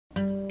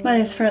My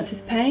name is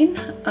Frances Payne.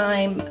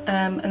 I'm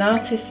an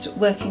artist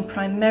working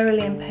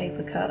primarily in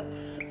paper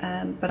cuts,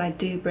 but I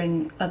do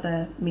bring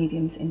other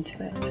mediums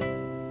into it.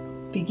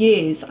 For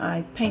years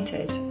I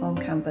painted on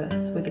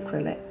canvas with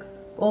acrylics.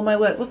 All my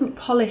work wasn't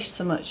polished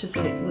so much as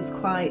it was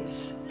quite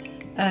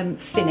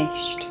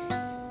finished.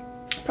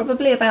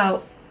 Probably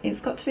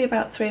it's got to be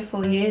about 3 or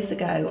 4 years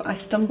ago, I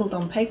stumbled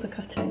on paper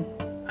cutting.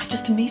 I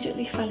just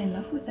immediately fell in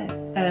love with it.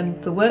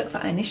 The work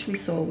that I initially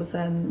saw was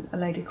a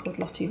lady called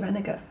Lottie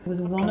Reniger. It was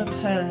one of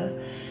her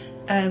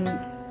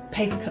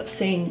paper cut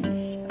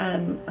scenes,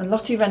 and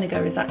Lottie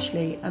Reniger is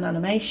actually an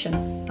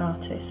animation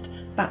artist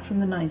back from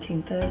the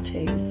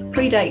 1930s.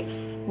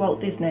 Predates Walt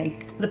Disney.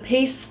 The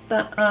piece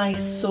that I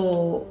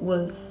saw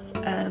was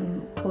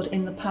called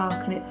In the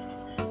Park, and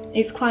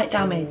it's quite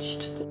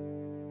damaged.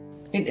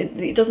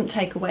 It doesn't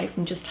take away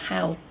from just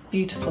how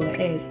beautiful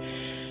it is.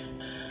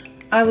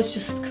 I was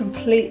just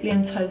completely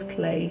and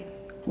totally,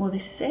 well,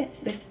 this is it.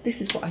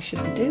 This is what I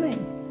should be doing.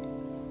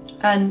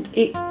 And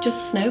it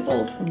just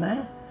snowballed from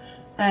there.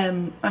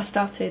 I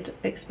started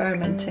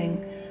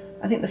experimenting.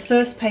 I think the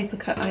first paper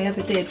cut I ever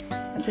did,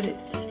 I did it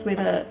just with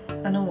a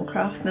normal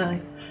craft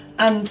knife.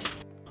 And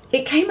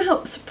it came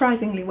out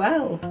surprisingly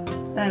well.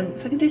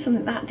 If I can do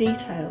something that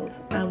detailed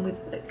and with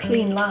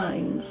clean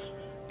lines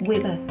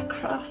with a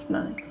craft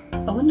knife,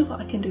 I wonder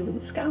what I can do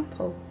with a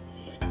scalpel.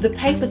 The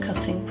paper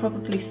cutting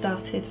probably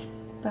started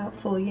about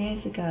 4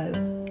 years ago,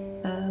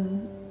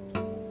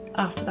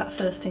 after that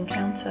first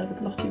encounter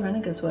with Lottie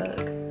Reniger's work.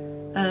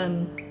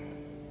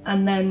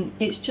 And then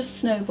it's just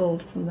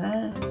snowballed from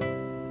there.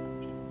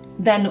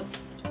 Then,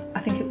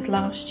 I think it was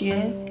last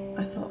year,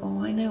 I thought,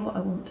 oh, I know what I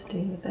want to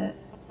do with it.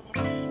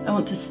 I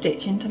want to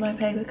stitch into my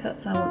paper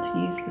cuts, I want to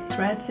use the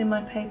threads in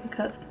my paper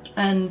cuts.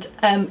 And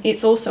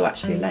it's also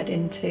actually led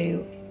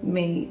into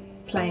me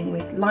playing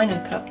with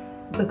linocut,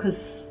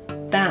 because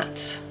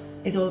that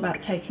is all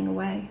about taking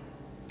away.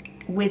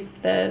 With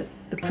the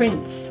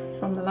prints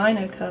from the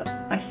linocut,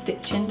 I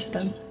stitch into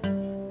them.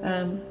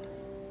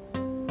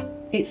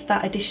 It's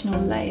that additional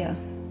layer.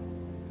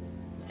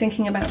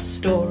 Thinking about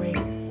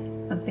stories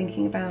and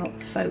thinking about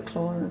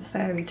folklore and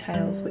fairy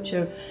tales, which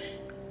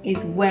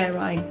is where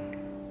I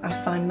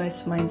find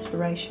most of my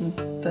inspiration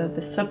for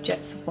the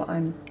subjects of what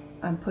I'm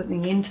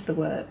putting into the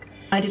work.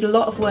 I did a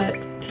lot of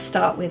work to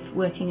start with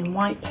working in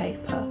white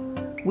paper,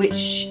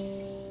 which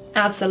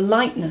adds a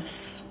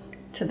lightness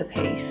to the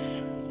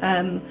piece.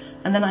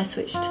 And then I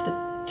switched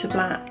to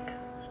black,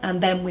 and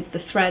then with the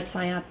threads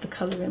I add the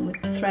colour in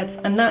with the threads,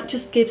 and that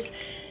just gives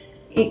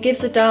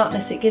a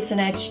darkness, it gives an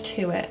edge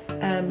to it.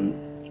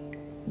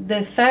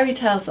 The fairy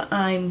tales that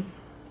I'm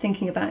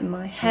thinking about in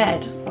my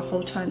head the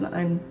whole time that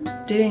I'm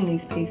doing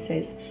these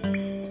pieces,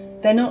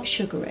 they're not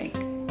sugary.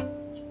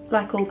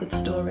 Like all good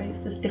stories,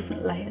 there's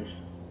different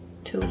layers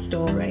to a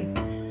story.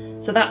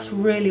 So that's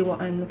really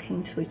what I'm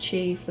looking to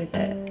achieve with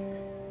it,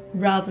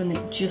 rather than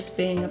it just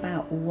being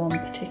about one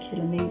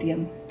particular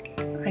medium.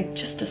 I'm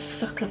just a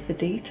sucker for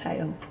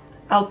detail.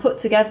 I'll put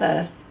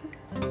together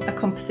a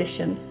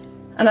composition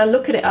and I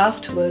look at it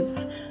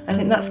afterwards, I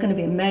think that's going to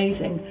be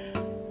amazing,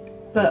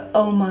 but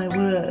oh my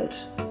word,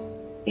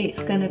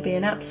 it's going to be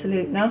an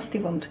absolute nasty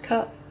one to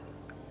cut.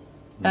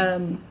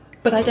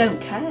 But I don't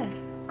care,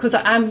 because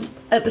I'm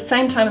at the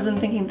same time as I'm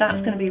thinking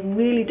that's going to be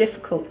really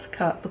difficult to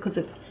cut because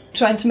of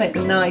trying to make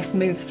the knife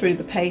move through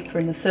the paper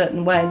in a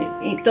certain way,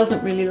 and it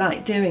doesn't really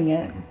like doing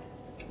it.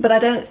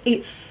 But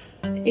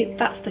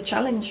that's the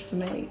challenge for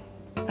me.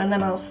 And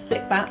then I'll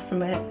sit back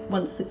from it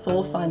once it's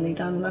all finally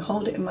done, and I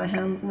hold it in my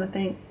hands and I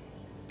think,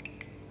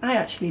 I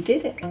actually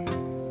did it.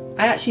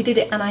 I actually did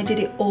it, and I did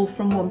it all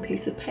from one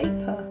piece of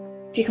paper.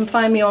 You can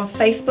find me on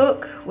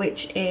Facebook,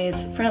 which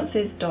is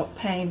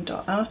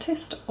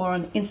frances.payne.artist, or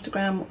on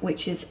Instagram,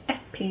 which is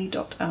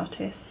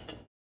fp.artist.